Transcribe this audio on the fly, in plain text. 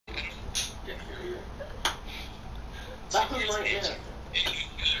That was my ear.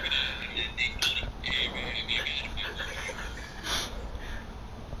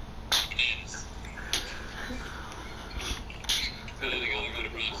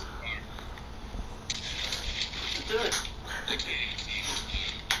 Do it.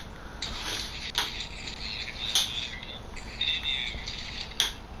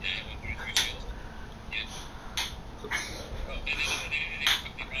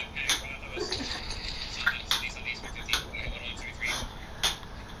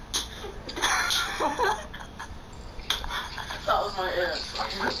 That was my ear.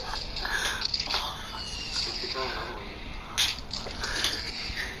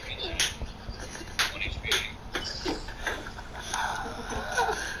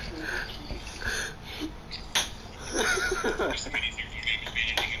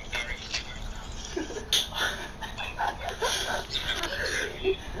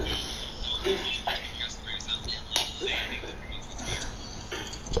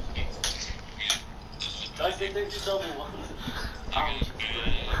 I think they just told me one.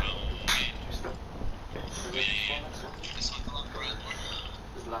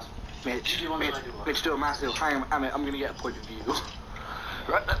 Mitch, do a massive. Hang on, I'm going to get a point of view.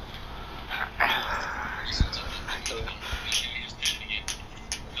 Right.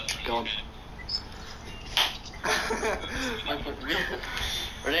 Go on.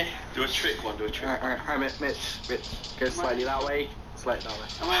 Ready? Do a trick one, do a trick. Alright, Mitch, go slightly that way, slightly that way.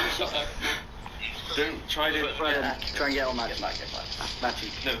 I'm going to shot though. Don't try to try and get on that. Get back.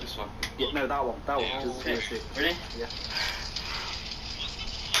 Matty. No, this one. Yeah, no, that one. Okay. Ready? Yeah.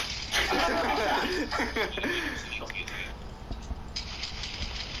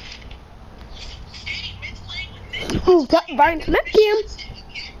 Oh, that Brian smacked him.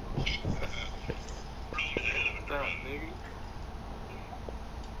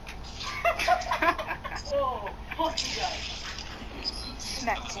 Oh, fuck you guys.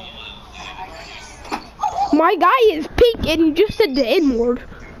 Smacked him. My guy is pink and you just said the N-word.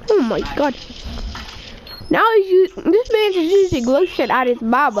 Oh my god. Now this man's using lotion at his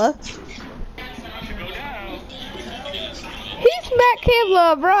mama. He smacked him,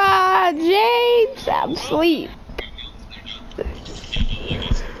 LeBron James. I'm asleep.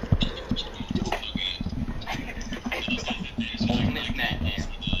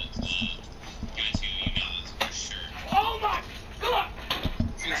 Oh my god!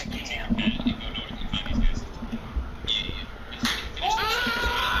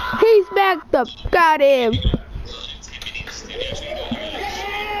 He smacked the goddamn.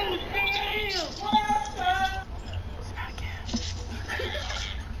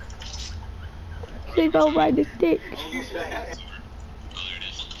 They go by the stick.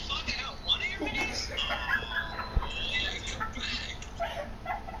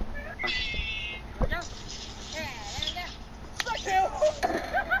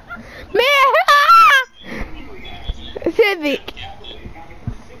 Man! Civic.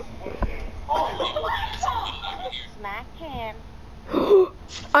 Smack him.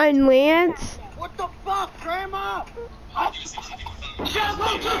 On Lance. What the fuck, Grandma?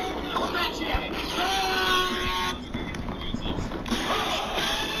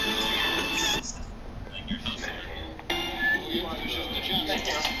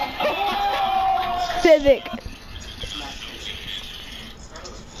 Civic.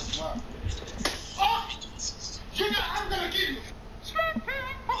 I'm gonna get you.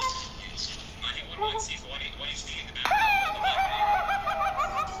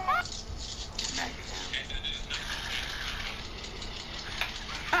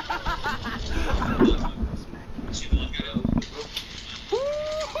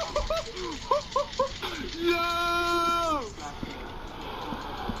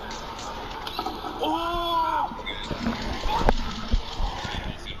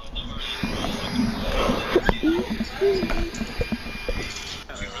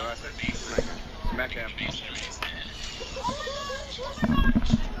 Smack him.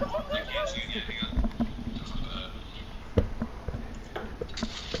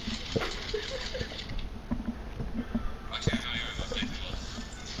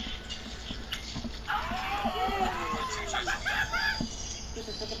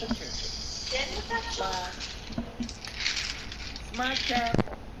 Smack him.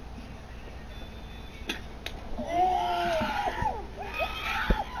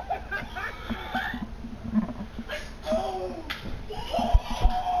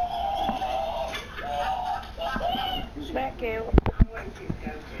 Smack him.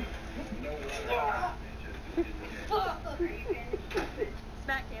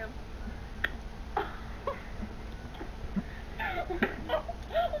 Smack him.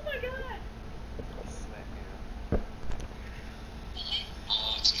 Oh my god.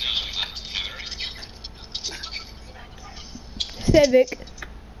 Civic.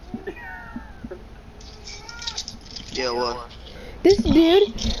 Yeah, what? This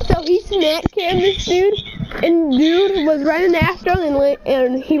dude, so he smack cammed this dude, and dude was running after him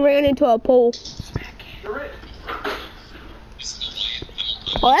and he ran into a pole.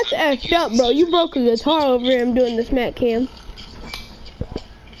 Oh, that's effed up, bro. You broke a guitar over him doing the smack cam.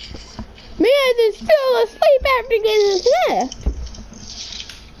 Man is still asleep after getting smacked.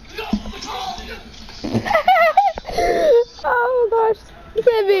 Oh gosh.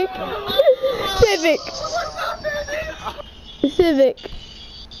 Civic. Civic. Civic.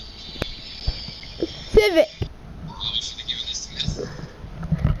 Civic.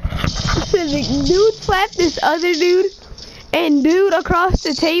 Civic. Dude slapped this other dude. And dude across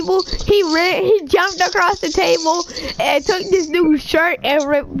the table, he jumped across the table and took this dude's shirt and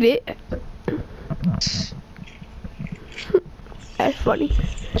ripped it. That's funny.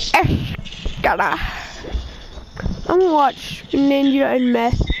 I'm gonna watch Ninja and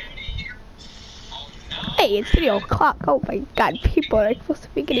Meth. Hey, it's 3 o'clock. Oh my god, people are supposed to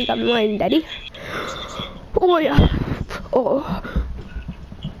be getting online, daddy. Oh yeah. Oh.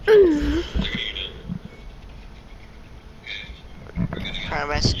 Prime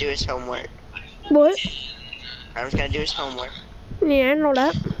has to do his homework. What? Prime's gonna do his homework. Yeah, I know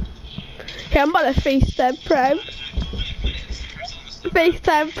that. Okay, I'm about to FaceTime Prime.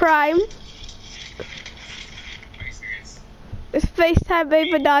 FaceTime Prime. It's FaceTime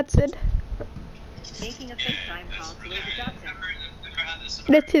Baby Dotson. Making a FaceTime call to Baby Dotson.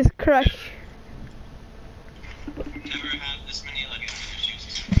 That's his crush.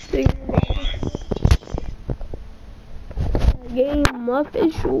 Game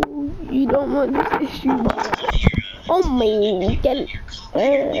official. You don't want this issue. Oh my god.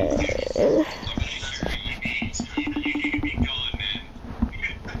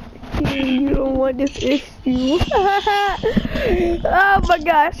 You don't want this issue. Oh my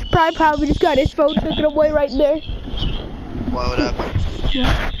gosh. Probably just got his phone taken away right there. What would happen?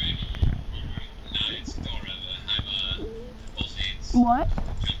 What?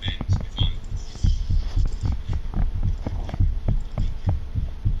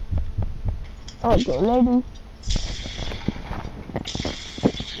 Okay, lady. Okay.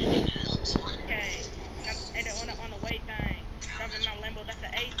 And on the way thing. Jumping my limbo, that's an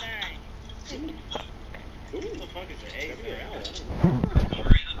A thing. Who the fuck is an A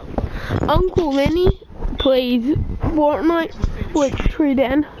thing? Uncle Lenny plays Fortnite with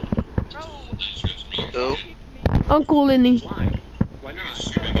Treedan. Who? Uncle Lenny. Why not?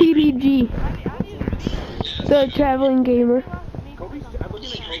 PDG. The traveling gamer. Kobe's, I'm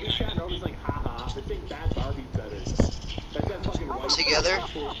looking at Kobe's chat and I was like, haha, I think that Barbie's better. That's that fucking white. Together,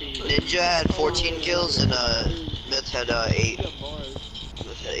 Ninja had 14 kills and Myth had 8.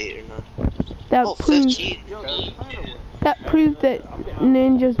 Myth had 8 or 9. That Oh, proves 15. that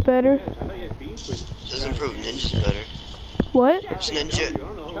Ninja's better. Doesn't prove Ninja's better. What? It's Ninja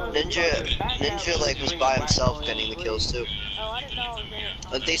like was by himself getting the kills too. Oh, I didn't know I was in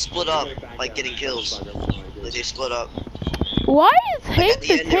it. Like they split up, like getting kills. Like they split up. Why is Like Hank at the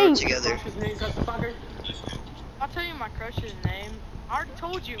the end they were tank? together. I'll tell you my crush's name. I already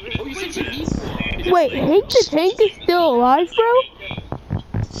told you. Wait, Hank the tank is still alive, bro?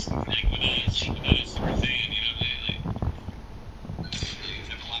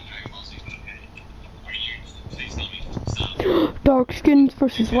 Dark skins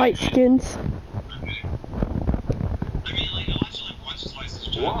versus light skins.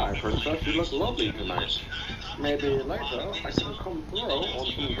 Why? Princess, you look lovely tonight. Maybe later I can come through on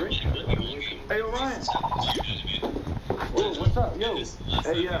some drinks. Hey, Orion. Whoa, what's up, yo?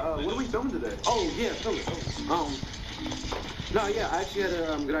 Hey, what are we filming today? Oh, yeah, film it. No, yeah, I actually had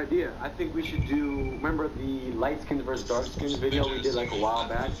a good idea. I think we should do, remember the light skins versus dark skins video we did like a while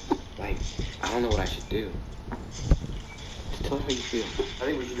back? Like, I don't know what I should do. Tell me how you feel. I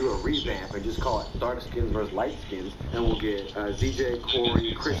think we should do a revamp and just call it dark skins versus light skins, and we'll get ZJ,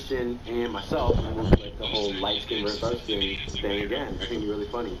 Corey, Christian, and myself, and we'll do like the whole light skin versus dark skin thing again. I think it'd be really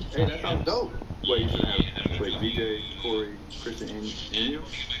funny. Hey, that sounds dope. Wait, you should have ZJ, Corey, Christian, and you?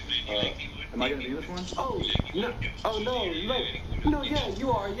 Am I gonna be in this one? Oh no! Oh no! Yeah,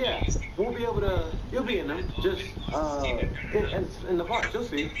 you are. Yeah, we'll be able to. You'll be in them. Just in the parts. You'll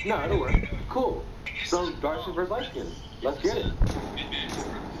see. No, it'll work. Cool. So dark skin versus light skin. Let's get it.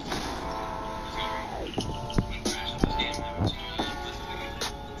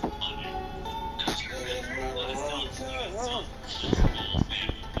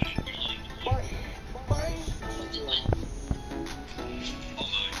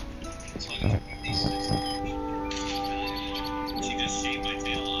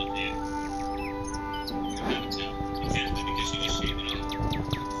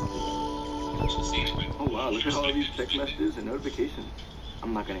 text messages, and notifications.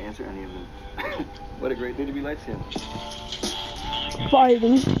 I'm not gonna answer any of them. What a great day to be light-skinned.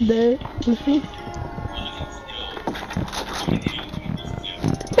 Fighting there.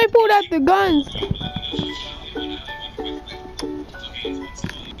 They pulled out the guns.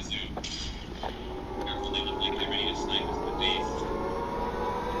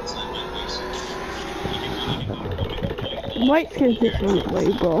 White kids just run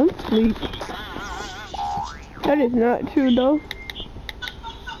away, bro. I'm asleep. That is not true, though.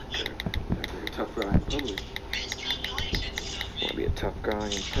 Tough guy in public. Want to be a tough guy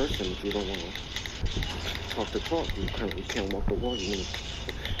in person if you don't want to talk the talk. You can't walk the walk. You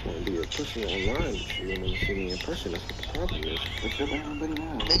want to be a pussy online, but you don't want to see me in person. That's what the problem is. What's up, everybody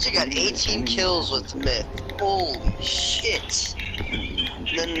now? Ninja got 18 kills with Myth. Holy shit.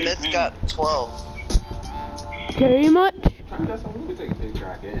 Then Myth got 12. Very much. That's all we take a big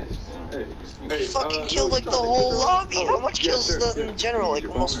crack at. He fucking killed like the whole lobby. How much kills is that in general? Like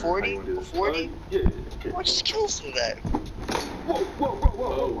almost 40? 40? How much kills is that?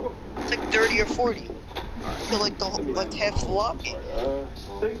 Whoa. It's like 30 or 40. So like the whole, like half the lobby. I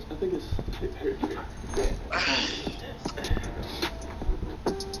think it's here.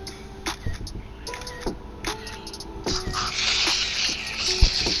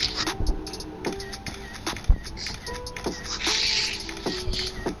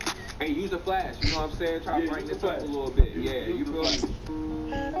 Hey, use a flash, you know what I'm saying? Try to brighten this up a little bit. Yeah, you feel me?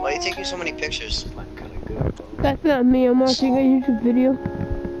 Why are you taking so many pictures? That's not me. I'm watching a YouTube video.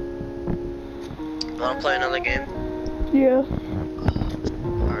 Wanna play another game? Yeah.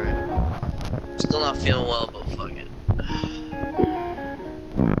 Alright. Still not feeling well, but fuck it.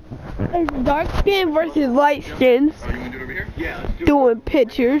 It's dark skin versus light skins. Oh, you wanna do it over here? Yeah, let's do Doing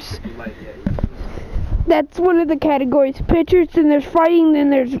pictures. it. Like, That's one of the categories. Pictures, then there's fighting, then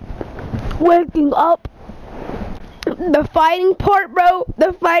there's waking up. The fighting part, bro.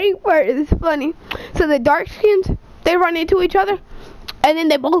 The fighting part is funny. So the dark skins, they run into each other, and then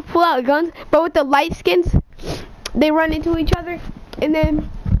they both pull out guns. But with the light skins, they run into each other, and then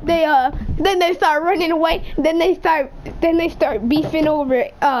they start running away. Then they start beefing over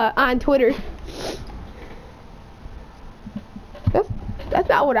on Twitter. That's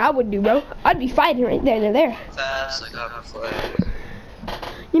not what I would do, bro. I'd be fighting right then and there. Fast, like I'm flag.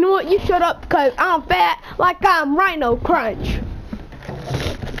 You know what? You shut up, cause I'm fat like I'm Rhino Crunch.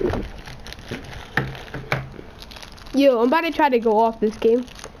 Yo, I'm about to try to go off this game.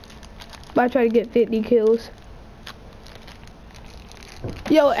 About to try to get 50 kills.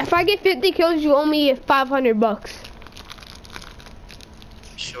 Yo, if I get 50 kills, you owe me $500.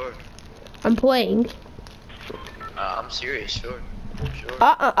 Sure. I'm playing. I'm serious, sure. Sure.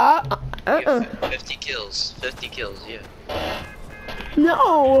 50 kills. 50 kills, yeah.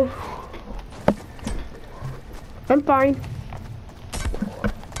 No. I'm fine.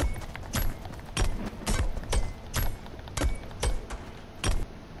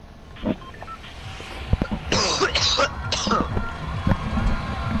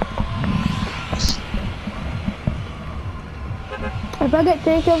 If I get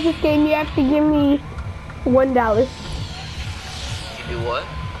 10 kills this game, you have to give me $1. You do what?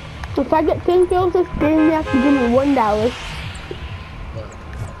 If I get 10 kills this game, you have to give me $1.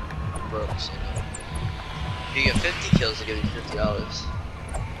 Bro, say no. If you get 50 kills, they give you $50.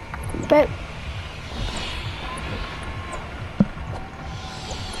 But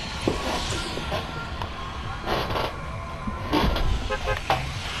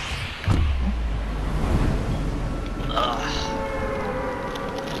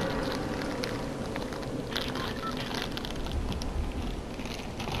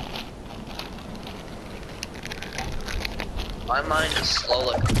my mind is slow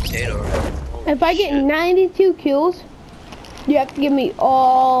like a potato. if I get 92 kills, you have to give me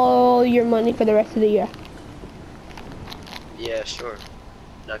all your money for the rest of the year. Yeah, sure.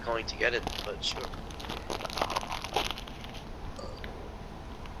 Not going to get it, but sure.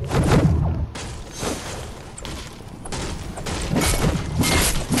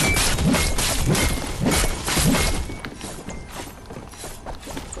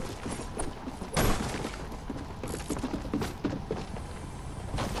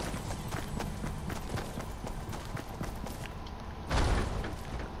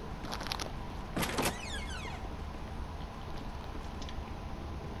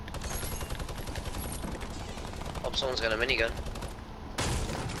 Hope someone's got a minigun.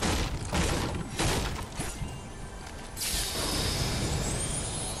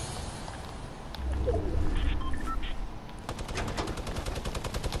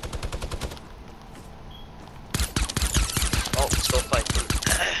 Oh, let's go fight.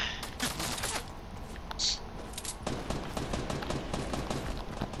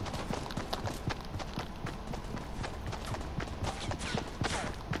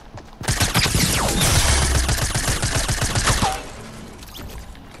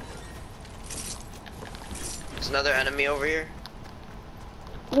 another enemy over here?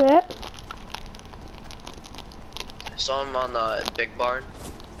 Yep. I saw him on the big barn.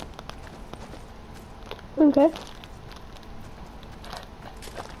 Okay.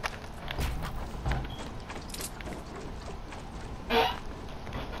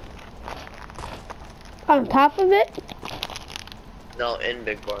 On top of it? No, in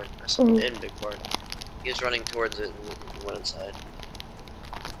big barn. I saw him in big barn. He was running towards it and went inside.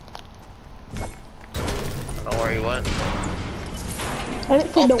 I don't know where he went. I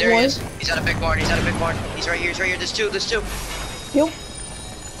didn't see Oh, the there he one. is. He's at a big barn. He's at a big barn. He's right here. He's right here. There's two. There's two. Yep.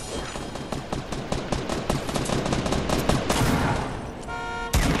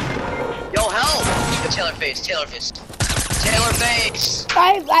 Yo, help! Taylor face. Taylor face. Taylor face.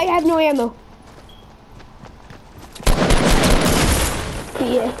 I have no ammo.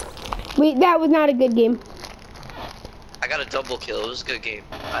 Yeah. That was not a good game. I got a double kill. It was a good game.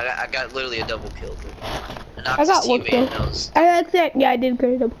 I got literally a double kill. I got one kill. That's it. Yeah, I did get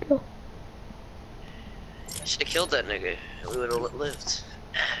a double kill. I should have killed that nigga. We would have lived.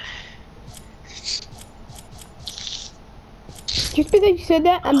 Just because you said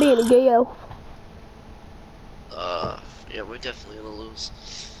that, I'm being a gay elf. Yeah, we're definitely gonna lose.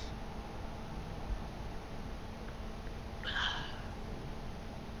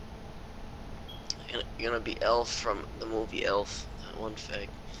 You're gonna be Elf from the movie Elf. That one fag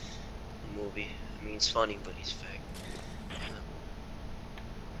movie. I mean, it's funny, but he's fag.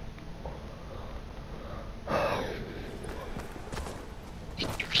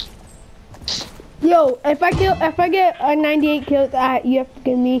 Yo, if I get a 98 kills, you have to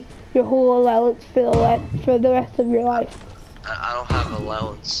give me your whole allowance for the rest of your life. I don't have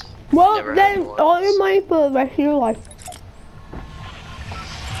allowance. Well, Never then had all your money for the rest of your life.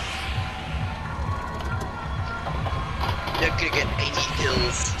 You're gonna get 80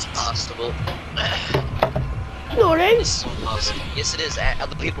 kills. It's possible. No, it ain't. It's impossible. Yes, it is.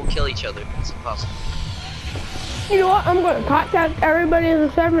 Other people kill each other. It's impossible. You know what? I'm gonna contact everybody in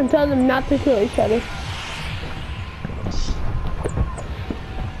the server and tell them not to kill each other.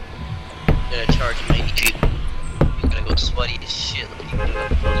 You're gonna charge him 82. You're gonna go sweaty as shit. Like you're gonna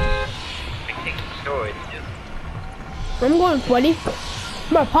go take steroids, dude. I'm going sweaty.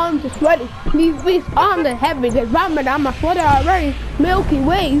 My palms are sweaty. These arms are heavy because I'm a sweater already. Milky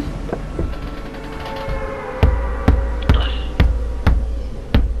Ways.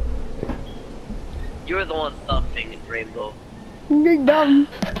 You're the one thumping in Rainbow. You're dumb.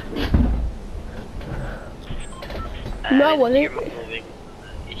 No, I wasn't. You're moving.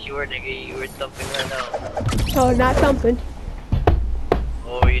 Yes, you were, nigga. You were thumping right now. Oh, not something.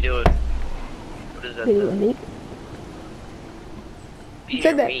 What were you doing? What is that? Me. You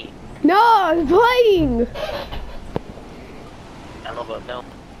Said that. me. No, I was playing. I don't know about now.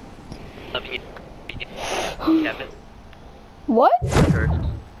 Love you. Kevin. What? Hurts.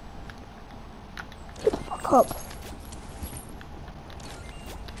 Fuck up.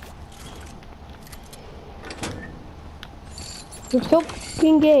 You're so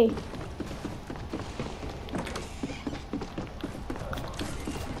fucking gay.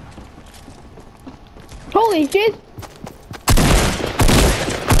 Holy shit!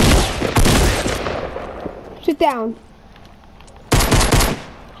 Sit down.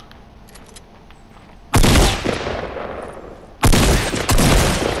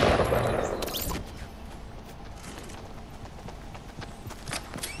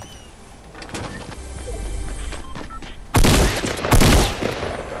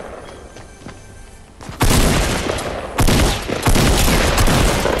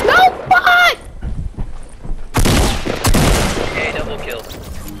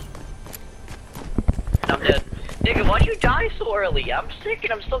 Early. I'm sick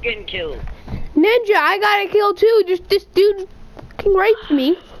and I'm still getting killed. Ninja, I got a kill too. Just this dude fucking raped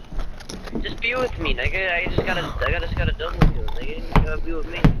me. Just be with me, nigga. I just got a double kill, nigga. You gotta be with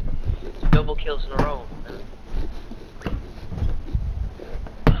me. Double kills in a row.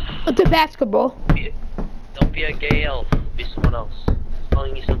 It's a basketball. Don't be a gay elf. Be someone else. I'm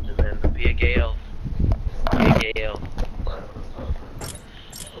telling you something, man. Don't be a gay elf. Be a gay elf.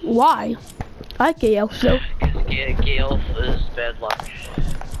 Why? I like gay elves though. Gay elf is bad luck.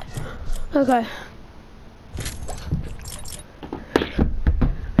 Okay.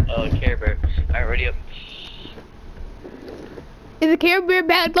 Oh, Care Bear. Alright, ready up. Is a Care Bear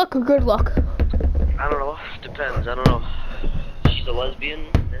bad luck or good luck? I don't know. Depends. I don't know. She's a lesbian,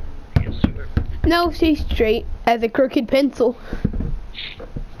 then I guess sure. No, she's straight as a crooked pencil.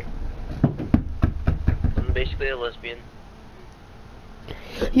 I'm basically a lesbian.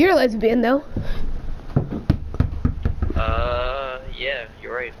 You're a lesbian though. Yeah,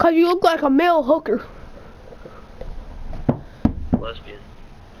 you're right. Cause you look like a male hooker. lesbian.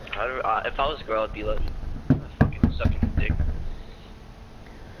 If I was a girl, I'd be like, fucking sucking dick.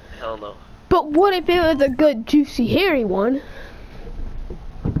 Hell no. But what if it was a good, juicy, hairy one?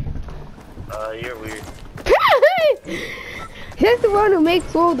 You're weird. That's the one who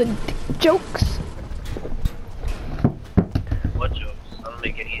makes all the jokes. What jokes? I don't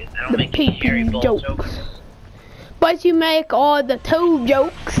make any. I don't The make any hairy pee-pee ball jokes. jokes. But you make all the toe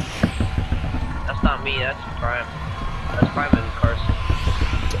jokes. That's not me. That's Prime. That's Prime and Carson.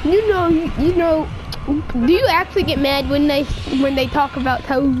 You know. Do you actually get mad when they talk about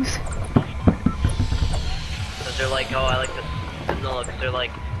toes? Cause they're like, oh, I like this. No, cause they're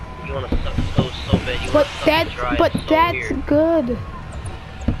like, you want to suck toes so bad. You But want to suck it dry. It's so that's weird. good.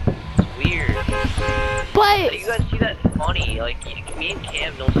 It's weird. But You guys see that funny? Like, me and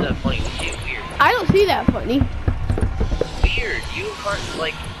Cam don't see that funny. We see it weird. I don't see that funny. Weird. You and Carson,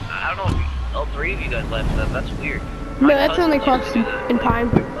 like, I don't know if all three of you guys laugh at that. That's weird. No, My that's cousin only used to Carson do that, and Prime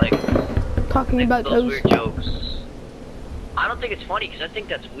Like, talking make about those toes. weird jokes. I don't think it's funny because I think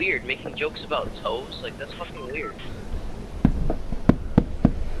that's weird. Making jokes about toes, like that's fucking weird.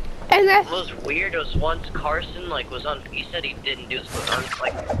 And that's What was weird was once Carson was on. He said he didn't do this, but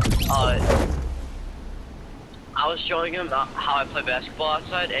I was showing him how I play basketball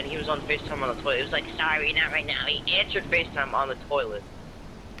outside, and he was on FaceTime on the toilet. He was like, "Sorry, not right now." He answered FaceTime on the toilet.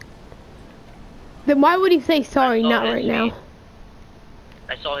 then why would he say sorry, I saw not his right now? feet.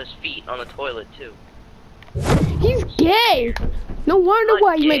 I saw his feet on the toilet too. He's gay. No wonder Not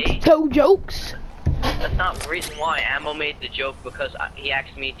why he gay. makes toe jokes. That's not the reason why Ammo made the joke because he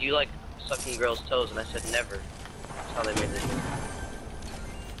asked me, "Do you like sucking girls' toes?" And I said, "Never." That's how they made the joke.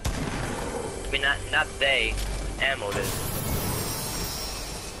 I mean, not they. Ammo did.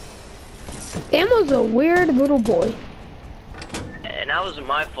 Ammo's a weird little boy. And that wasn't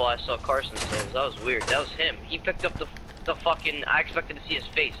my fault. I saw Carson's toes. That was weird. That was him. He picked up the fucking. I expected to see his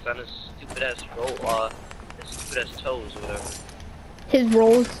face on his stupid ass his stupid ass toes or whatever. His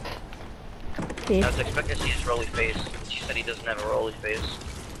rolls. I Yeah. was expecting to see his rolly face. She said he doesn't have a rolly face.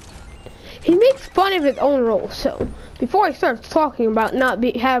 He makes fun of his own rolls, so before he starts talking about not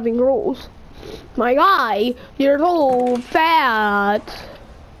having rolls, my guy, you're so fat.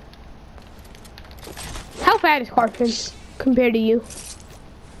 How fat is Carson compared to you?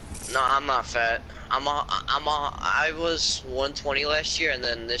 No, I'm not fat. I was 120 last year, and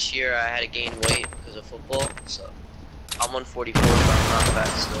then this year I had to gain weight because of football. So I'm 144, but I'm not fat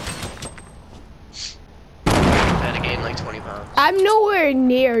still. I had to gain like 20 pounds. I'm nowhere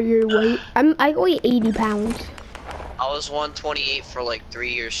near your weight. I weigh 80 pounds. I was 128 for like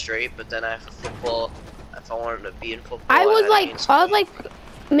 3 years straight, but then after football, if I wanted to be in football, I was had to gain some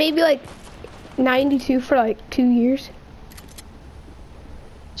maybe like 92 for like 2 years.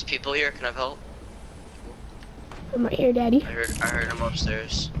 There's people here. Can I help? I'm right here, Daddy. I heard them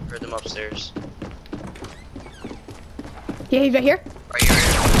upstairs. Heard them upstairs. Yeah, he's right here. Right here.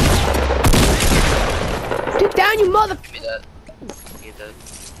 Get down, you mother. Give me that. Give me that.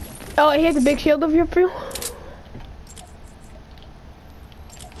 Oh, he has a big shield over here for you.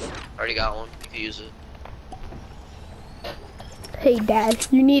 Already got one. You can use it. Hey, Dad,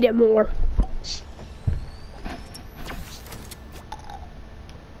 you need it more.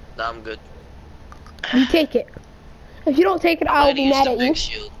 Nah, I'm good. You take it. If you don't take it, I'll be mad at you.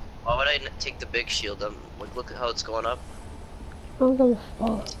 Shield. Why would I take the big shield? Like, look at how it's going up. I'm gonna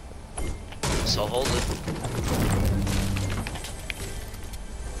fall. So hold it.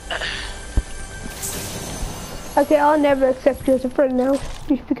 Okay, I'll never accept you as a friend now,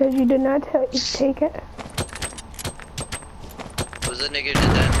 just because you did not take it. Was that nigga who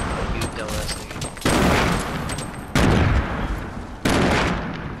did that? You dumbass nigga.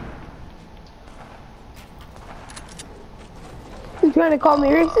 You trying to call me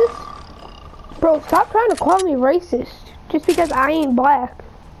racist? Bro, stop trying to call me racist, just because I ain't black.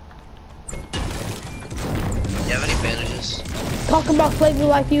 You have any bandages? Talking about slavery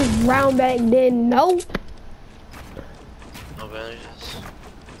like you was brown back then, nope. No bandages.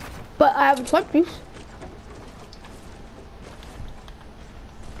 But I have a slip piece.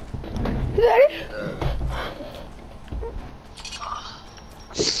 Is that it?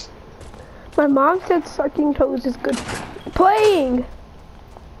 My mom said sucking toes is good playing.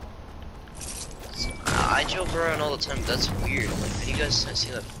 I joke around all the time, but that's weird. Like, how do you guys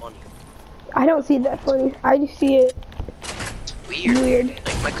see that funny? I don't see that funny. I just see it It's weird. weird.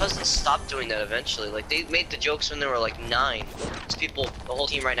 Like, my cousins stopped doing that eventually. Like, they made the jokes when they were like 9. There's people, the whole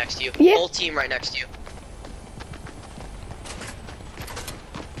team right next to you. Yeah. The whole team right next to you.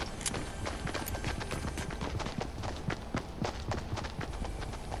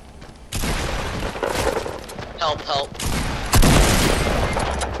 Help, help.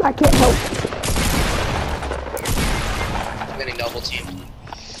 I can't help. I'm getting double teamed.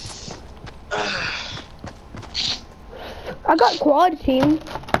 I got quad team,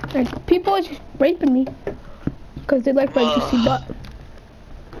 and people are just raping me because they like my juicy butt.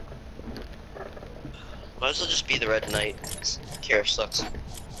 Might as well just be the Red Knight. Care sucks.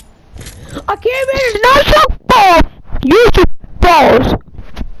 I can't manage not so balls. Use your balls.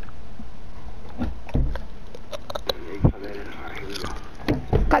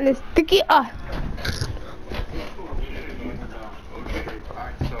 Got this sticky Okay,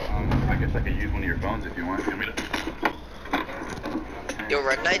 alright, so I guess I could use one of your phones if you want. You want me to? Yo,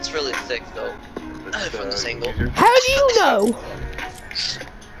 Red Knight's really thick though. From this angle. How do you know?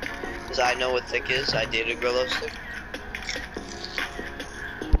 Because I know what thick is. I dated a girl that was thick.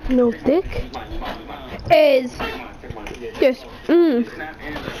 No thick is just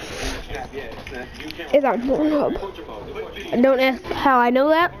is on Pornhub. Don't ask how I know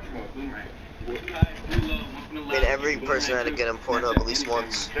that. I mean, every person had to get on Pornhub at least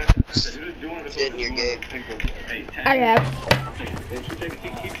once. Didn't you're gay? I have.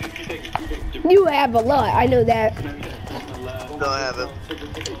 You have a lot. I know that. No, I haven't.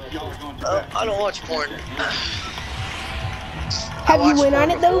 I don't watch porn. Have you went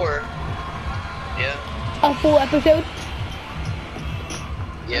on it though? Before. Yeah. A full episode?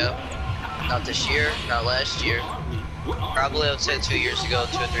 Yeah. Not this year, not last year. Probably I would say 2 years ago,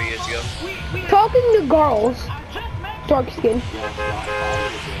 2 or 3 years ago. Talking to girls, dark skin.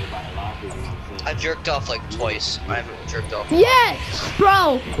 I've jerked off like twice. I haven't jerked off. Yes,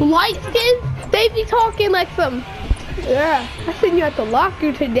 bro. Light skin, they be talking like some. Yeah, I seen you at the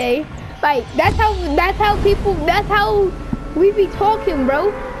locker today. Like that's how we be talking,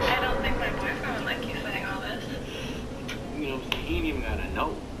 bro. I don't think my boyfriend would like you saying all this. You know what I'm saying? He ain't even gotta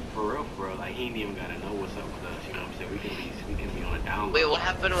know. For real, like he ain't even gotta know what's up with us. You know what I'm saying? We can be on a down low. Wait, what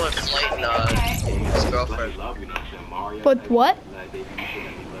happened with Flight and his girlfriend? But what?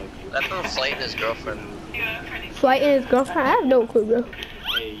 What happened with Flight and his girlfriend? Flight and his girlfriend? I have no clue, bro.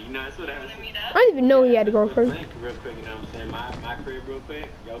 Hey, you know that's what happens. I didn't even know he had a girlfriend. Real quick, you know what I'm saying? My crib real quick.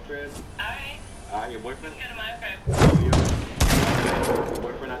 Your crib. Alright, Alright, your boyfriend? go to my crib. Oh, your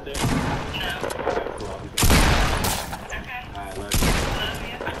boyfriend out there? No. Alright, cool. Okay. Alright, love you. Love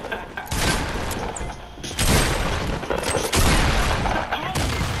you.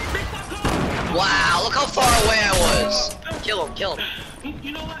 Wow, look how far away I was. Kill him, kill him.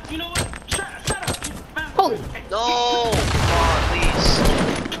 You know what? Shut up. Holy. No, come on, please.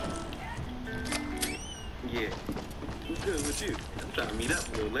 Yeah. What's good with you? I'm trying to meet up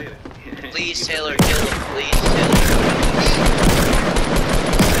a little later. Please, Taylor, kill him. Please, Taylor.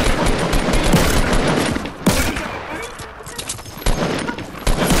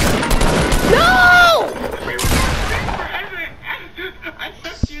 No! I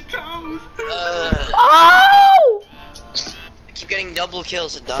sucked your toes. Oh! I keep getting double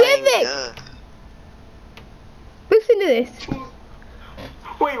kills and dying. Civic! Listen to this.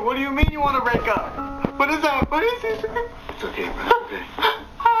 Wait, what do you mean you want to break up? What is that? What is this? It's okay, bro.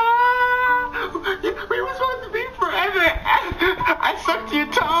 We were supposed to be forever. I sucked your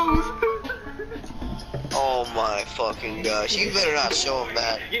toes. Oh my fucking gosh. You better not show him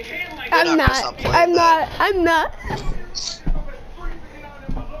that. I'm not.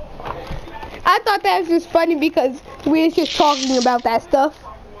 I thought that was just funny because we was just talking about that stuff.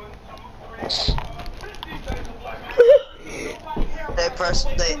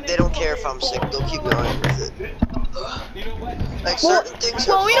 They don't care if I'm sick. They'll keep going with it. Like certain things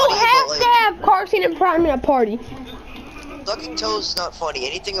are Well, we funny, don't have but to have Carson and Prime at a party. sucking toes is not funny.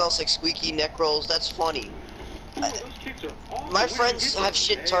 Anything else like squeaky neck rolls, that's funny. My friends have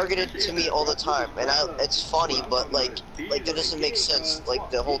shit targeted to me all the time, and it's funny, but like that doesn't make sense.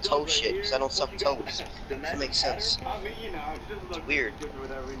 Like the whole toe shit, because I don't suck toes. Doesn't make sense. It's weird.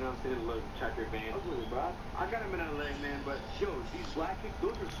 I got him in LA, man, but yo, these black kicks,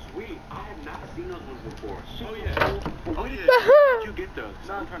 those are sweet. I have not seen those ones before. Oh yeah. Where did you get those?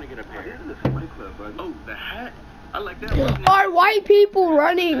 No, I'm trying to get a pair. This is a Fight Club, bud. Oh, the hat. I like that one. Are white people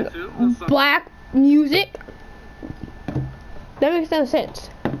running black music? That makes no sense.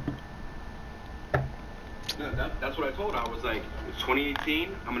 No, that's what I told her. I was like, it's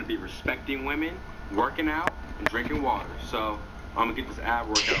 2018. I'm gonna be respecting women, working out, and drinking water. So I'm gonna get this ab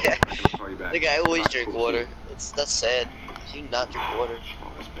workout. I'm gonna call you back. The guy always drink water. That's sad. You not drink water.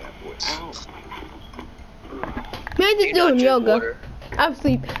 Oh, that's bad, boy. Ow. Man, just doing yoga. Water. I'm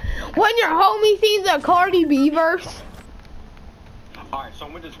sleeping. When your homie sees a Cardi B verse, Alright, so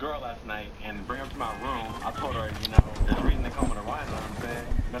I'm with this girl last night and bring her to my room. I told her, you know, there's a reason they come with a rhino, I'm saying.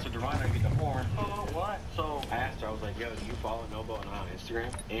 Mess with the rhino and get the horn. Oh, what? So I asked her, I was like, yo, do you follow Nobo on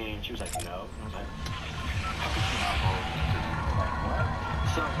Instagram? And she was like, no. And I was like, how could you not follow me? Like, what?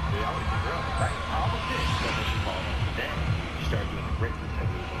 So, they always the girl, right? I almost did. That's what she followed us. Then she started doing the grapefruit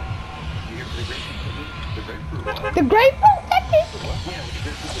technique. You hear the grapefruit technique? The grapefruit what? The grapefruit technique? What? Yeah, the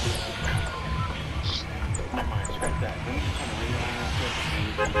grapefruit technique. Never mind, scratch that. Let me just turn the radio on real quick.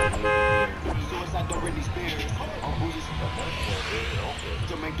 Suicide don't really spear. On bougie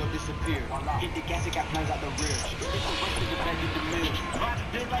to make them disappear. Hit the gas, it got plans out the rear. Stick a rush to the back of the middle. Ride the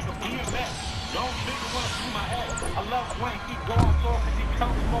dick like a BMX. Don't nigga wanna see my ass. I love Wayne, he go on tour cause he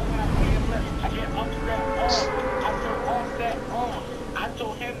comes smoke when I BMX. I get upset on. I turn offset on. I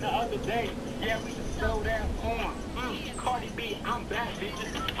told him the other day, yeah, we should slow that on. Cardi B, I'm back,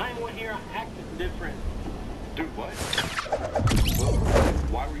 bitches. I ain't one here, I'm acting different. Dude, what?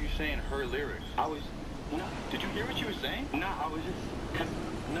 Why were you saying her lyrics? I was... No. Did you hear what you were saying? No, I was just...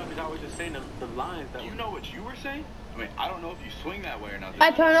 No, because I was just saying the lines that... You know what you were saying? I mean, I don't know if you swing that way or not.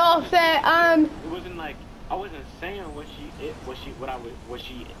 I turn off that, It wasn't like... I wasn't saying what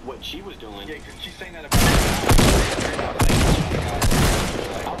she was doing. Yeah, because she's saying that about...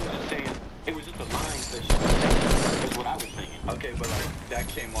 I was just saying... It was just the lines that she was saying. Is what I was saying. Okay, but like, that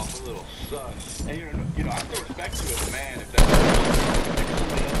came off a little sus. And you know, I still respect you as a man if that's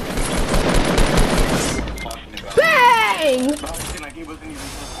talking about. bang! Like, it wasn't even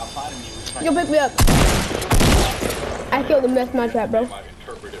apply to me. Yo, pick me up. I killed him, that's my trap, bro. But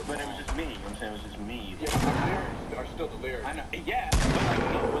it was just me, you know what I'm saying? It was just me. Yeah, but the lyrics are still the lyrics. I know, yeah,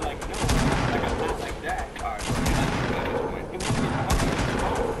 but like, no. Like, I'm not like that. Alright, it wasn't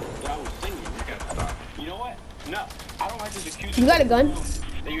that I was singing. You gotta stop. You know what? No, I don't like this accusation. You got a gun?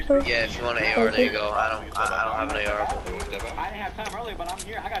 Yeah, if you want an AR, there you go. I don't have an AR. I didn't have time earlier, but I'm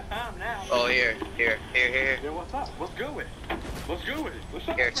here. I got time now. Oh, here. Yeah, what's up? What's good with it? What's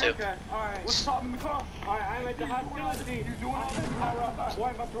up? Here, too. Okay. Alright, what's up in the car? Alright, I ain't like the high quality. You doing all this? Why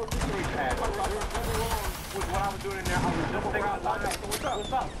am I throwing this away? There was nothing wrong with what I was doing in there. I was double thinking outside.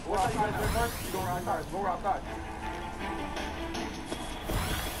 What's up? We're outside first. You going outside? Go outside.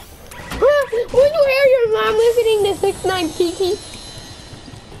 When you hear your mom listening to 6ix9ine Kiki?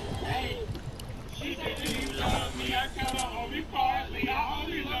 She said, do you love me? I tell her only partly. I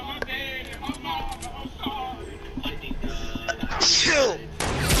only love my dad and my mama. I'm sorry.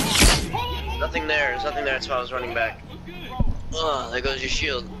 Nothing there. There's nothing there. That's why I was running back. Oh, there goes your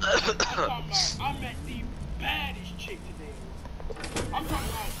shield. I met the baddest chick today. I'm talking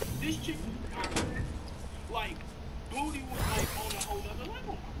about this chick was like booty was like on a whole other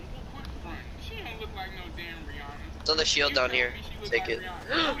level. She don't look like no damn Rihanna. It's on the shield down here. Take it.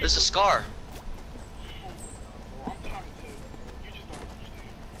 There's a scar.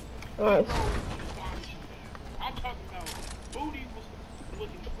 Alright. I'm talking about booty was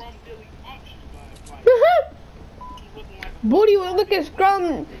looking from Dilly option, like Booty was looking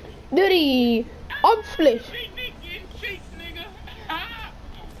strong, dirty, upsplish.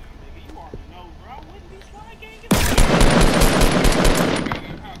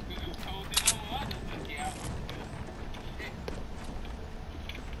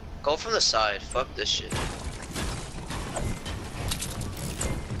 Go from the side. Fuck this shit.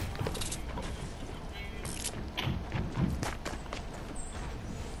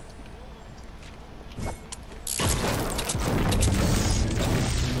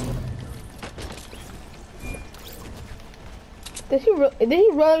 Did he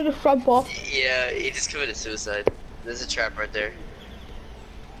really just jump off? Yeah, he just committed suicide. There's a trap right there.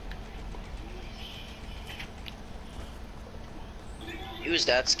 He was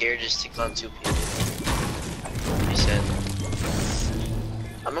that scared just to kill on 2 people. He said.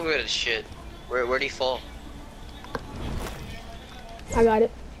 I'm gonna go get his shit. Where'd he fall? I got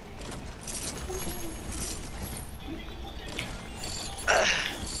it.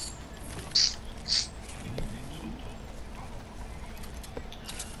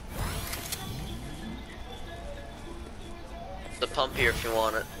 The pump here if you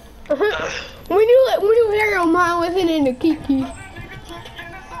want it. When you hear your mom listening to Kiki.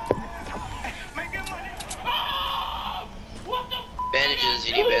 Bandages,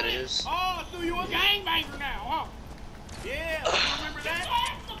 you need bandages. Oh, so you a gangbanger now, huh? Yeah, remember that?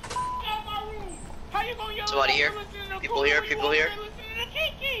 How you gonna yell Somebody here? People here? People here?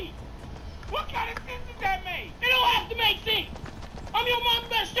 What kind of sense does that make? It don't have to make sense. I'm your mom,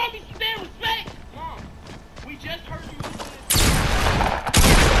 better show me some damn respect. Mom, we just heard you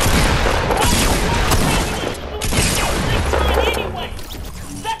anyway.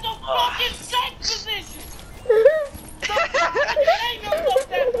 That's a fucking sex position. Ain't no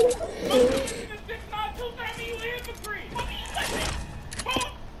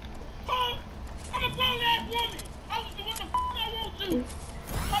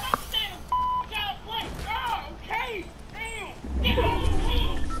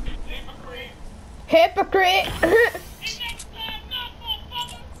shit.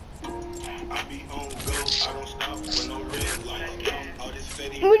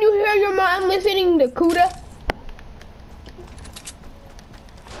 When you hear your mom listening to Kuda.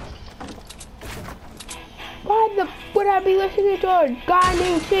 Why the would I be listening to a guy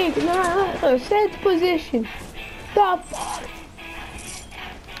named Chink? Not a set position. The fuck?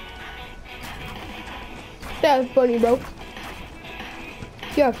 That was funny, bro.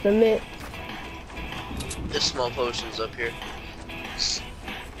 You have to admit. There's small potions up here.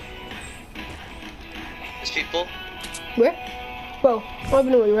 There's people. Where? Bro, I don't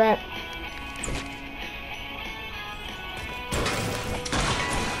even know where you're at.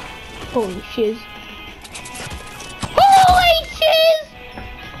 Holy shiz. Holy shiz!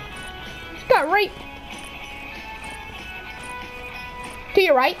 Just got raped. To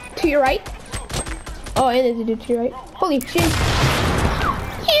your right, to your right. Oh, and there's a dude to your right. Holy shiz.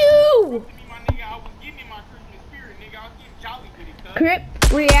 You! Crip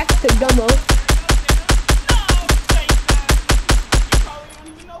reacts to Gummo.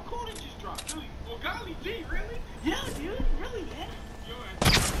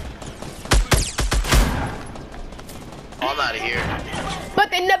 I'm out of here.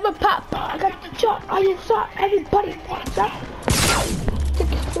 But they never pop. I got the shot. I just saw everybody. What's up?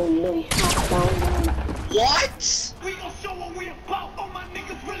 What? We gon' show what we about. All my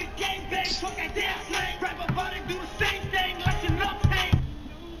niggas really gang bang. Talk that damn slang. Rap about it, do the same thing. Let your nuts hang.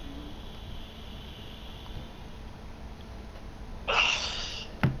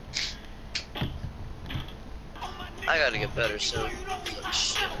 I gotta get better soon.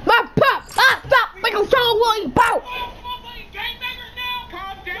 My pop! Ah, stop! Make a song what you about!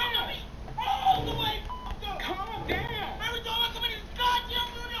 Calm down. All the way. Calm down. Every time I come in this goddamn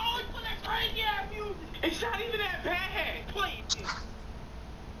room, you always put that crazy ass music. It's not even that bad. Play it.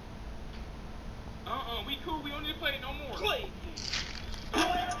 We cool. We don't need to play it no more. Play it.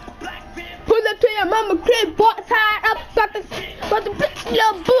 Pull up to your mama crib, boy, tied up, got the bitch,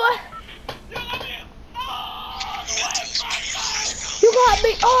 little boy. You got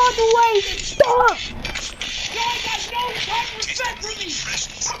me all the way. Stop. Y'all got no type of respect for me.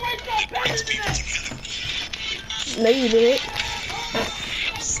 I'm right there better than that. No, you didn't.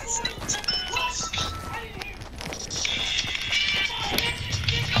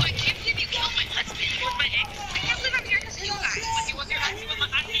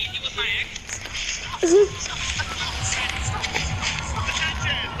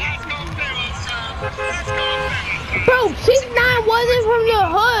 Bro, 6ix9ine wasn't from the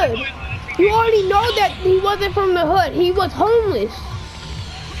hood. You already know that he wasn't from the hood. He was homeless.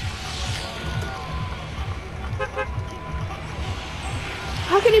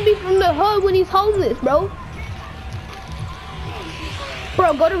 How can he be from the hood when he's homeless, bro?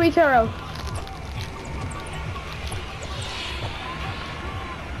 Bro, go to Retaro.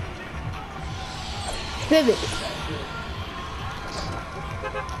 Civic.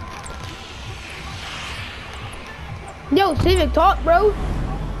 Yo, Civic, talk, bro.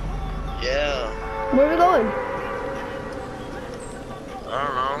 Yeah. Where we going? I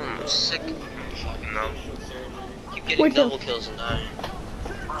don't know. I'm sick. Fucking no. Keep getting Where's double kills and dying.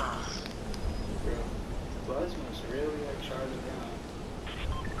 Buzz must really like Charlie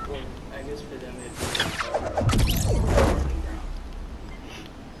Brown. Well, I guess for them it's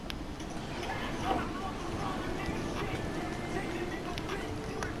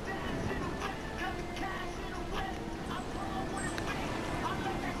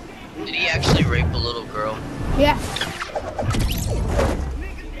Did he actually rape a little girl? Yeah.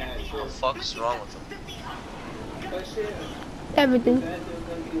 What the fuck is wrong with him? Everything.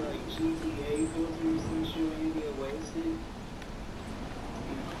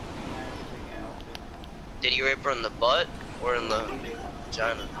 Did he rape her in the butt or in the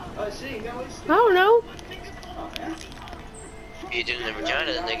vagina? I don't know. If he did it in the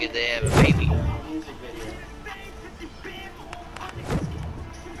vagina, then they have a baby.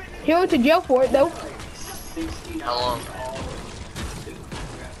 He went to jail for it, though. How long?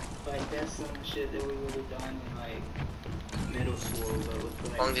 like that's some shit that we would have done in like middle school, but with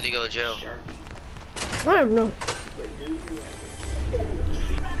like. How long did he go to jail? I don't know. But dude,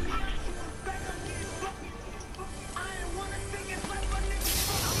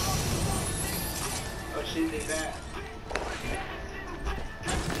 oh shit, they back.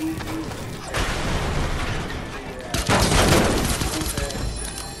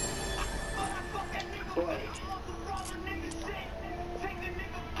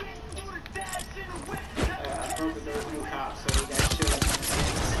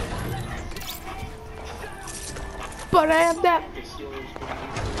 But I have that.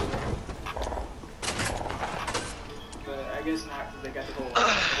 I guess not, because they got the whole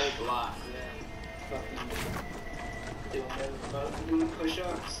block. Yeah. Fucking doing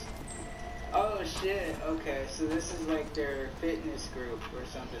push-ups. Oh shit. Okay, so this is like their fitness group or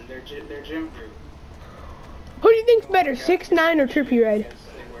something. Their gym group. Who do you think's better, 6ix9ine or Trippie Redd? Yes,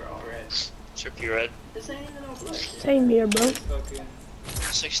 they were all red. Trippie Redd. This ain't even no blood. Same here, bro. Fucking.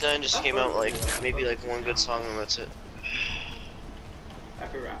 6ix9ine just came out like maybe like one good song and that's it. I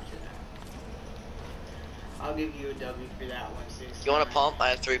could rock to that. I'll give you a W for that one, 6ix9ine. You want a pump? I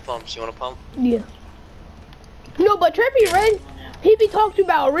have 3 pumps. You want a pump? Yeah. No, but Trippie Redd, he be talking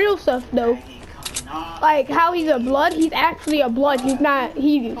about real stuff though. Like how he's a blood, he's actually a blood. He's not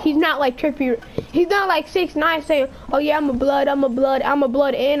like Trippie. He's not like 6ix9ine saying, "Oh yeah, I'm a blood and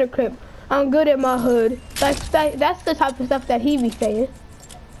a Crip. I'm good at my hood." That's the type of stuff that he be saying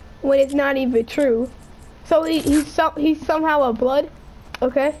when it's not even true. So he's somehow a blood,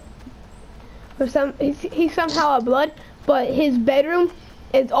 okay? Or he's somehow a blood, but his bedroom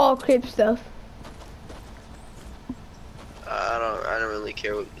is all Crip stuff. I don't really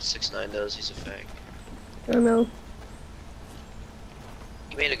care what 6ix9ine does. He's a fag. I don't know.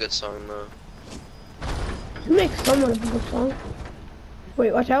 He made a good song though. He makes someone a good song.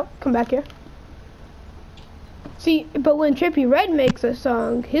 Wait, watch out. Come back here. See, but when Trippie Redd makes a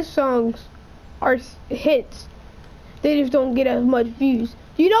song, his songs are hits. They just don't get as much views.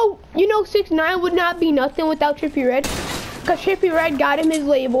 You know 6ix9ine would not be nothing without Trippie Redd, cause Trippie Redd got him his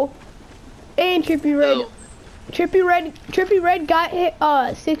label, and Trippie Redd got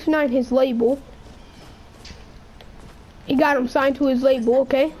 6ix9ine his label. He got him signed to his label,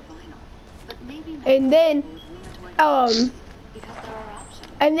 okay? And then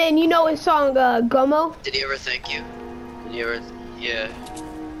you know his song Gummo? Did he ever thank you? Did he ever? Yeah.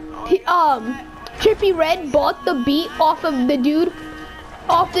 Trippie Redd bought the beat off of the dude.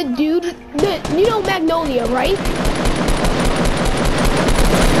 You know Magnolia, right? You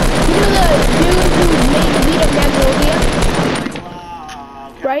know the dude who made the beat of Magnolia?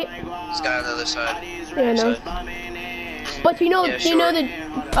 Right? This guy on the other side. Yeah, I know. But you know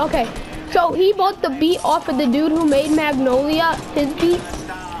okay. So he bought the beat off of the dude who made Magnolia, his beat.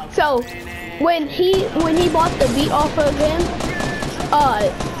 So when he bought the beat off of him,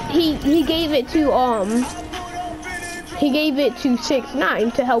 he gave it to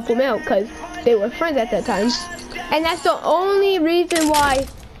 6ix9ine to help him out because they were friends at that time, and that's the only reason why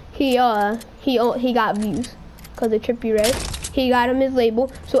he got views, because of Trippie Redd. He got him his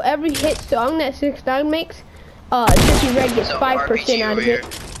label, so every hit song that 6ix9ine makes, Trippie Redd gets 5% out of it.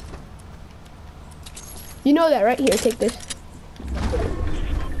 You know that, right? Here, take this.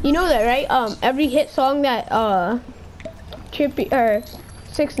 You know that, right? Every hit song that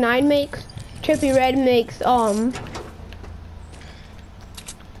 6ix9ine makes, Trippie Redd makes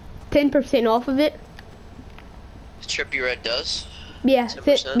 10% off of it. Trippie Redd does? Yeah,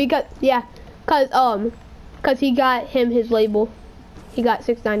 cause he got him his label. He got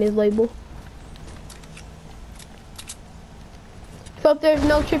 6ix9ine his label. So if there's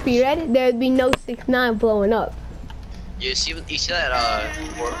no Trippie Redd, there'd be no 6ix9ine blowing up. You see that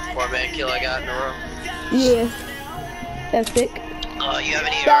four-man kill I got in a row? Yeah, that's sick. You have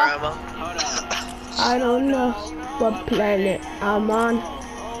any AR ammo? I don't know what planet I'm on.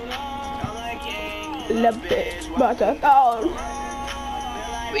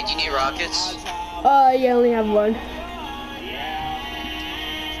 Wait, do you need rockets? You only have one.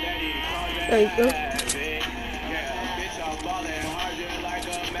 There you go.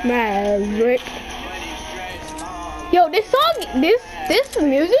 Maverick. Yo, this song, this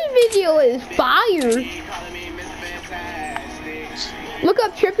music video is fire. Look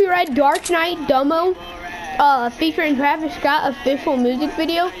up Trippie Redd Dark Knight Dumbo, featuring Travis Scott official music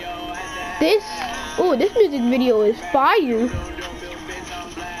video. This music video is fire.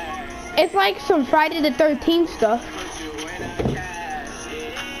 It's like some Friday the 13th stuff.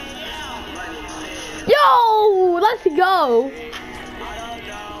 Yo, let's go.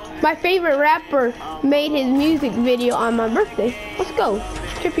 My favorite rapper made his music video on my birthday. Let's go.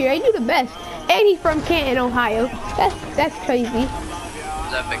 Trippie Redd, you the best. And he's from Canton, Ohio. That's crazy.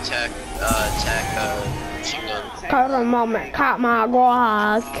 That big tac machine gun. Caught my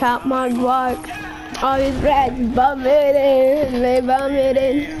guac. All these rats vomiting, they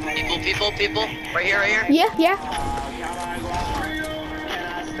vomiting. People, right here. Yeah.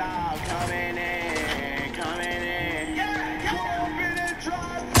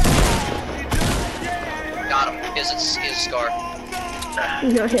 Got him. He has a scar.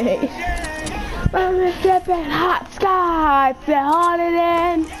 Nice. I'm dripping hot sky, hotter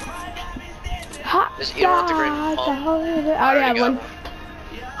than hot sky. You don't want the green pump? I already have one.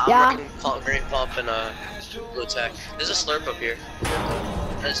 I'm green pump and Blue attack. There's a slurp up here.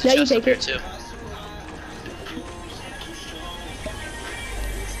 There's a Yeah, you chest up take here it. too.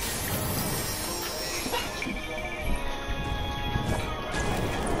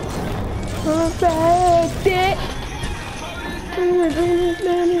 Perfect.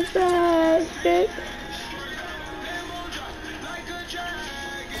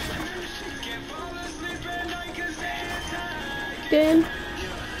 Then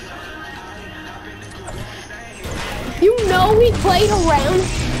you know he played around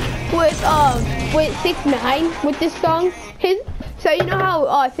with 6ix9ine with this song. So you know how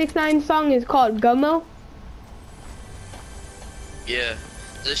 6ix9ine's song is called Gummo? Yeah.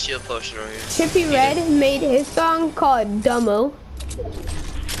 There's a shield potion over here. Chippy Red made his song called Dummo.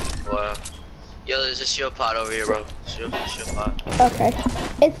 Wow. Yo, there's a shield pot over here, bro. Shield pot. Okay.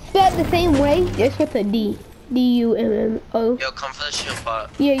 It's spelled the same way, just with a D. D-U-M-M-O. Yo, come for the shield pot.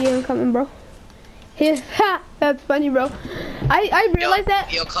 Yeah, I'm coming, bro. Ha! That's funny, bro. I realized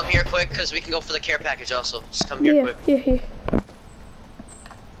that. Yo, come here quick, cause we can go for the care package also. Just come here quick. Yeah.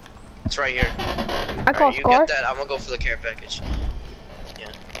 It's right here. I call You Scar. get that, I'm gonna go for the care package. Yeah.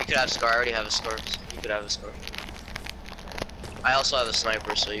 You could have Scar, I already have a Scar. So you could have a Scar. I also have a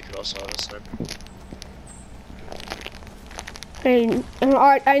sniper, so you could also have a sniper. And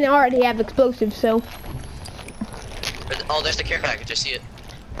I already have explosives, so. Oh, there's the care package, I see it.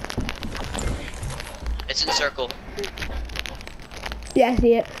 It's in circle. Yeah, I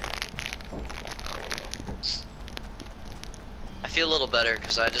see it. I feel a little better,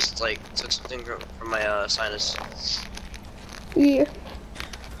 because I just, like, took something from my, sinus. Yeah.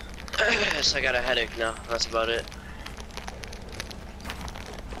 So I got a headache now, that's about it.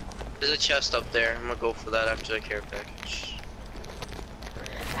 There's a chest up there, I'm gonna go for that after the care package.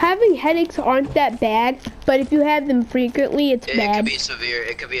 Having headaches aren't that bad, but if you have them frequently, it's It bad. could be severe,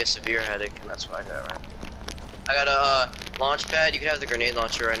 it could be a severe headache, and that's why I got it right. I got a launch pad, you can have the grenade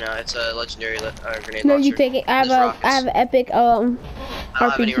launcher right now, it's a legendary grenade No, launcher. you take it. I have an epic I don't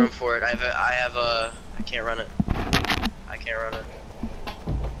have any RPG. room for it, I can't run it. I can't run it.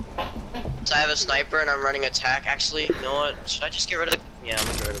 So I have a sniper and I'm running attack, actually, you know what, should I just get rid of the, yeah, I'm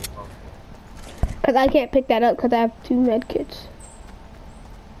gonna get rid of the pump. Cause I can't pick that up because I have 2 med kits.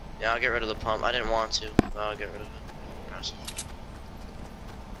 Yeah, I'll get rid of the pump. I didn't want to, but I'll get rid of it.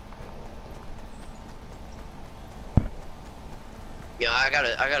 Yeah, I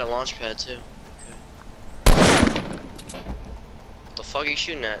got a launch pad too. Okay. What the fuck are you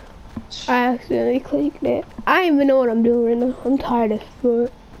shooting at? I accidentally clicked it. I don't even know what I'm doing right now. I'm tired as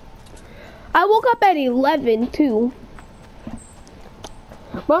fuck. I woke up at 11 too.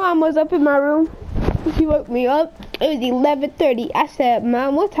 My mom was up in my room. She woke me up. It was 11:30. I said,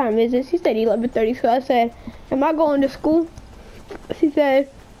 "Mom, what time is it?" She said 11:30. So I said, "Am I going to school?" She said,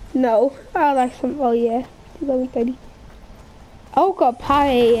 "No." I was like, "Oh yeah, 11:30." I woke up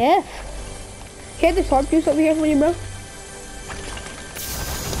high AF. Here's the sharp juice over here for you, bro.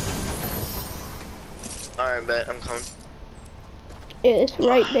 Alright, bet, I'm coming. It's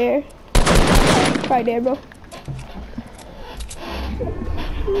right there. Right there, bro.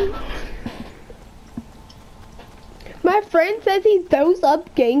 My friend says he throws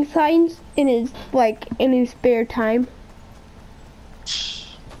up gang signs in his spare time.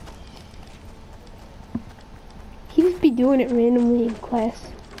 He just be doing it randomly in class.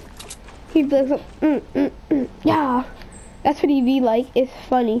 He'd be like, yeah. That's what he'd be like. It's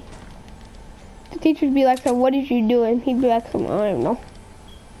funny. The teacher'd be like, so what did you do? And he'd be like, I don't know.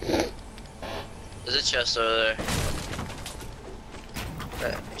 There's a chest over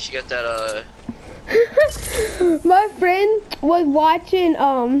there. She got that, My friend was watching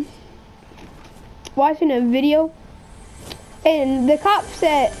a video, and the cop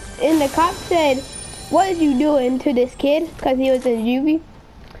said, what did you doing to this kid? Cause he was in juvie.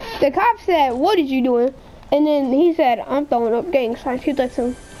 The cop said, what did you doing? And then he said, I'm throwing up gang signs. He was like,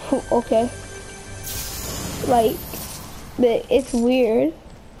 so, okay. Like, it's weird.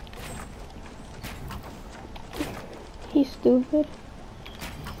 He's stupid.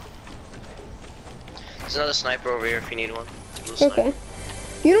 there's another sniper over here if you need one. Okay.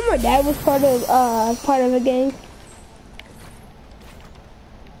 You know my dad was part of a gang.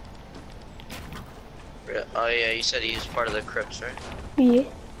 Oh yeah, you said he was part of the Crips, right? Yeah.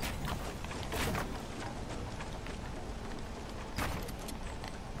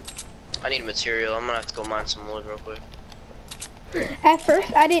 I need material. I'm gonna have to go mine some wood real quick. At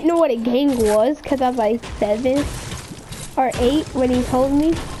first, I didn't know what a gang was because I was like 7 or 8 when he told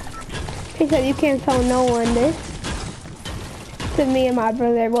me. He said you can't tell no one this. To me and my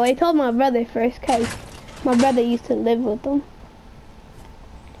brother. Well, he told my brother first because my brother used to live with him.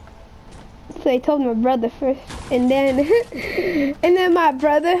 So I told my brother first, and then and then my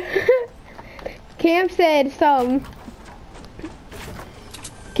brother Cam said something.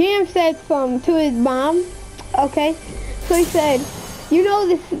 Cam said something to his mom. Okay, so he said, you know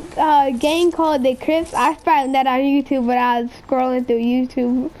this game called The Crips? I found that on YouTube when I was scrolling through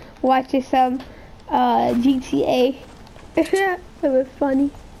YouTube watching some GTA. It was funny.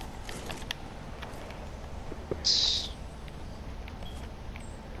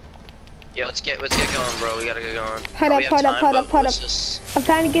 Yeah, let's get going, bro. We gotta get going. Hold up. I'm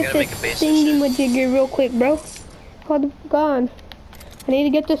trying to get this thingy-majigger real quick, bro. Hold up, gone. I need to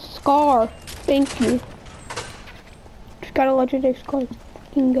get this scar. Thank you. Just gotta let your scar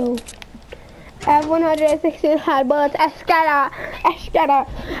fucking go. I have 116 hard bullets. Escada.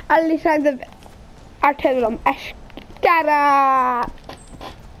 All these kinds of artillery. Escada.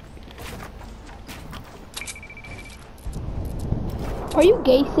 Are you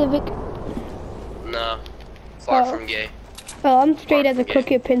gay, Civic? No. Far from gay. Oh, I'm straight as a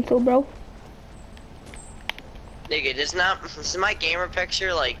crooked pencil, bro. Nigga, does my gamer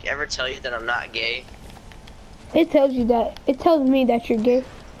picture like ever tell you that I'm not gay? It tells you that. It tells me that you're gay.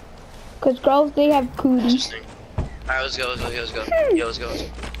 Cause girls, they have cooties. Interesting. Alright, let's go. Yo, let's go.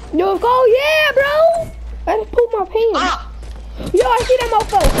 Yo, go, yeah, bro! I just pulled my pants. Ah! Yo, I see that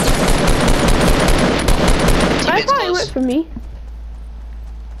mofo. I thought it went for me.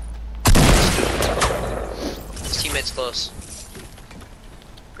 His teammate's close.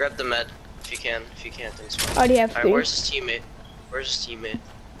 Grab the med if you can. If you can't, then it's fine. Already have Alright, where's his teammate?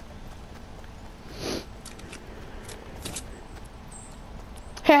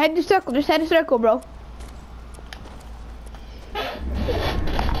 Hey, head to circle. Just head to circle, bro.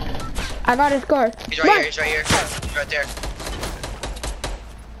 I got his car. He's right here. He's right there.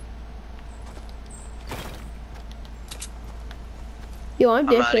 Yo, I'm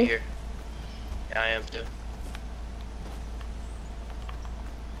out of different. here. Yeah, I am too.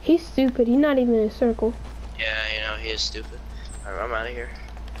 He's stupid. He's not even in a circle. Yeah, you know, he is stupid. Alright, I'm out of here.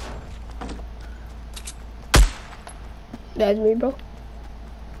 That's me, bro.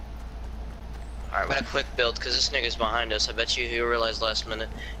 Alright, we got a quick build because this nigga's behind us. I bet you he'll realize last minute.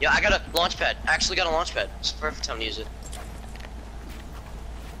 Yo, I got a launch pad. Actually got a launch pad. It's the perfect time to use it.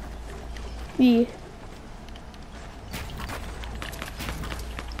 Yeah.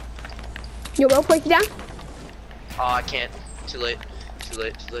 Yo, bro, place it down. Oh, I can't. Too late.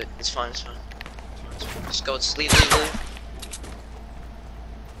 It's fine. Let's go. Let's leave.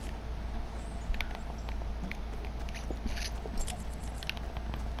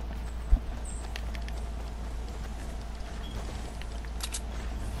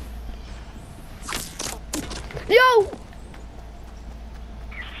 Yo!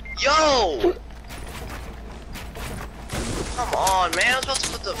 Come on, man. I was about to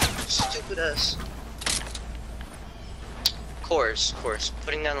put the stupid ass. Course.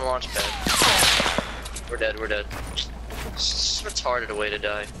 Putting down the launch pad. We're dead. It's retarded a way to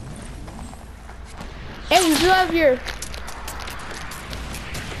die. Hey, you have your...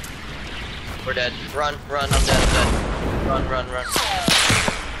 We're dead. Run. I'm dead. Run.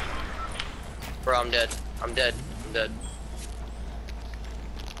 Bro, I'm dead.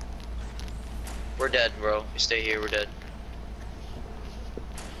 We're dead, bro. We stay here, we're dead.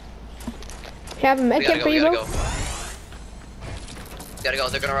 You have a med kit for you, bro? Gotta go,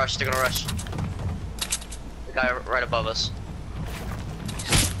 they're gonna rush. The guy right above us.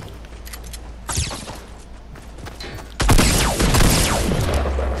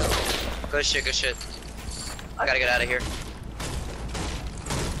 Good shit. I gotta get out of here.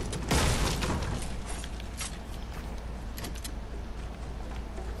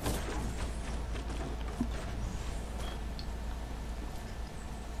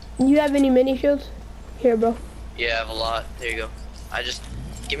 You have any mini shields? Here, bro. Yeah, I have a lot. There you go.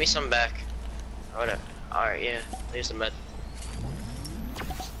 Give me some back. Alright, yeah. Here's the med.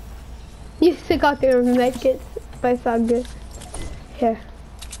 You stick out there with med kits. But it's all good. Here.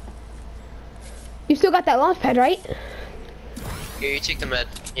 You still got that launch pad, right? Yeah, you take the med.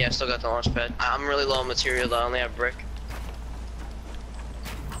 Yeah, I still got the launch pad. I'm really low on material though. I only have brick.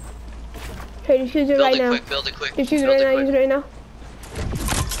 Here, just use it right now. Build it quick. Just use it right now. Use it right now.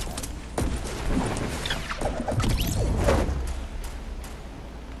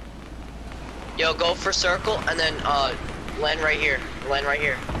 Yo, go for circle and then land right here.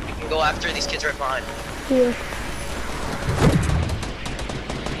 You can go after these kids right behind. Yeah.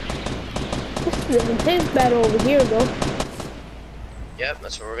 This is an intense battle over here, though. Yep,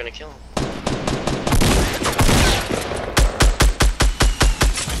 that's where we're gonna kill him.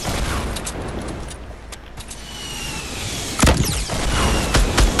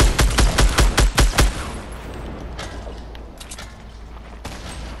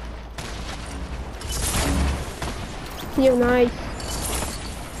 Yo, nice.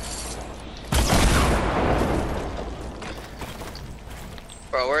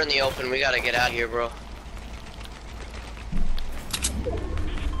 Bro, we're in the open. We gotta get out of here, bro.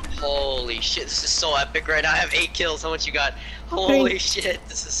 Holy shit, this is so epic right now. I have 8 kills. How much you got? Holy shit,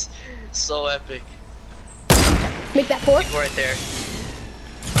 this is so epic. Make that 4. People right there.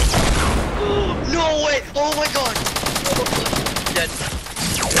 No way! Oh my god! Dead.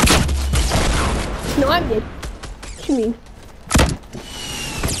 No, I'm dead. What you mean?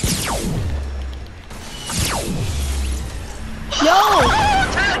 Yo!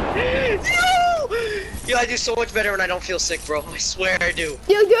 Yo, I do so much better when I don't feel sick, bro. I swear I do.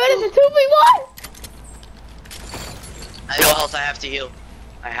 Yo, dude, it's a 2v1! I know health, I have to heal.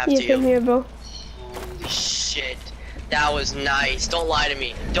 I have to Yes, heal. I'm here, bro. Holy shit. That was nice. Don't lie to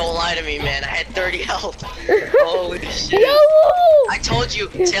me. Don't lie to me, man. I had 30 health. Holy shit. Yo! I told you,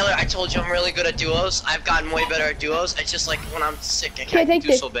 Taylor, I told you I'm really good at duos. I've gotten way better at duos. It's just like when I'm sick, I Okay, can't take do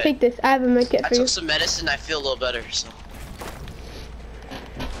this. so bad. Take this. I have a medkit I for you. took some medicine, I feel a little better, so.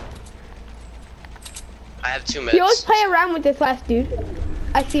 I have 2 meds. You always play around with this last dude.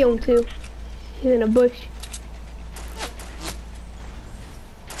 I see him too. He's in a bush.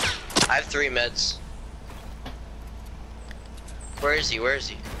 I have 3 meds. Where is he? Where is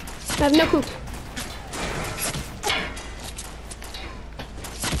he? I have no clue.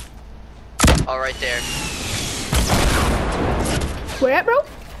 Oh, right there. Where at, bro?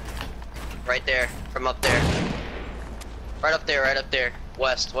 Right there. From up there. Right up there, right up there.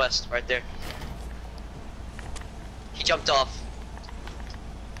 West, west, right there. He jumped off.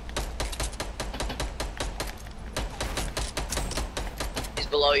 He's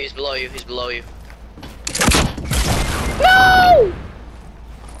below you, he's below you, he's below you. No!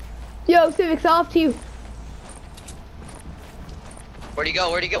 Yo, Civic's off to you. Where'd he go?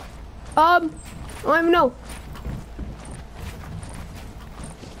 Where'd he go? I don't even know.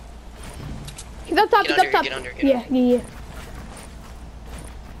 He's up top, Get he's under, up top. get under, get Yeah, yeah, yeah.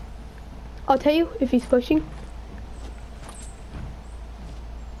 I'll tell you if he's pushing.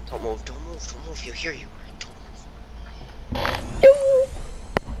 Don't move, don't move, don't move. He'll hear you. Don't move. Yo!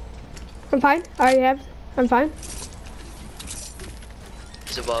 I'm fine. I already have. I'm fine.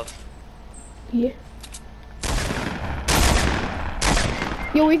 He's above. Yeah.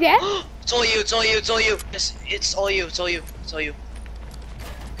 Yo, where's that? It's all you, it's all you, it's all you. It's all you, it's all you, it's all you.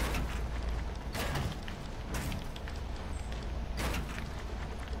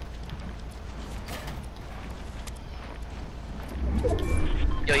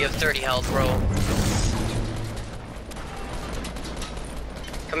 Yo, you have 30 health, bro.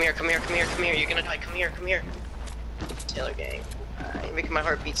 Come here, come here, come here, come here. You're gonna die. Come here, come here. Taylor gang. You're making my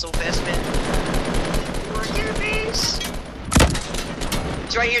heart beat so fast, man. Come on, get a base.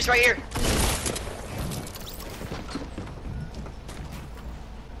 He's right here, he's right here.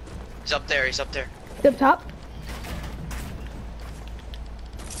 He's up there, he's up there. He's up top.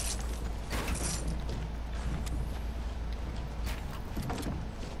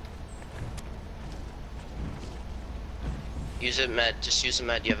 Use a med, just use a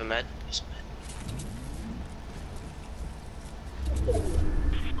med. Do you have a med? Use a med.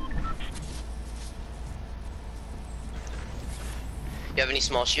 You have any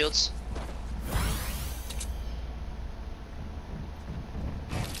small shields?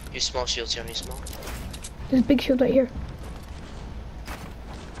 Use small shields, you have any small? There's a big shield right here.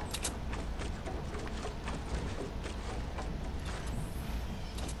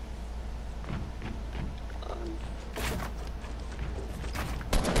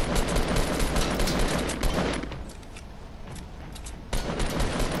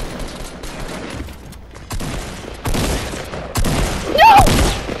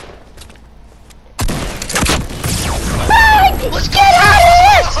 Let's go!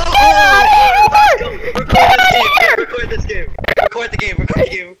 Record this game! Record the game! Record the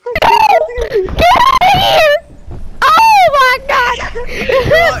game! Get out of here! Oh my god!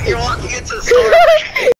 You're walking into the store.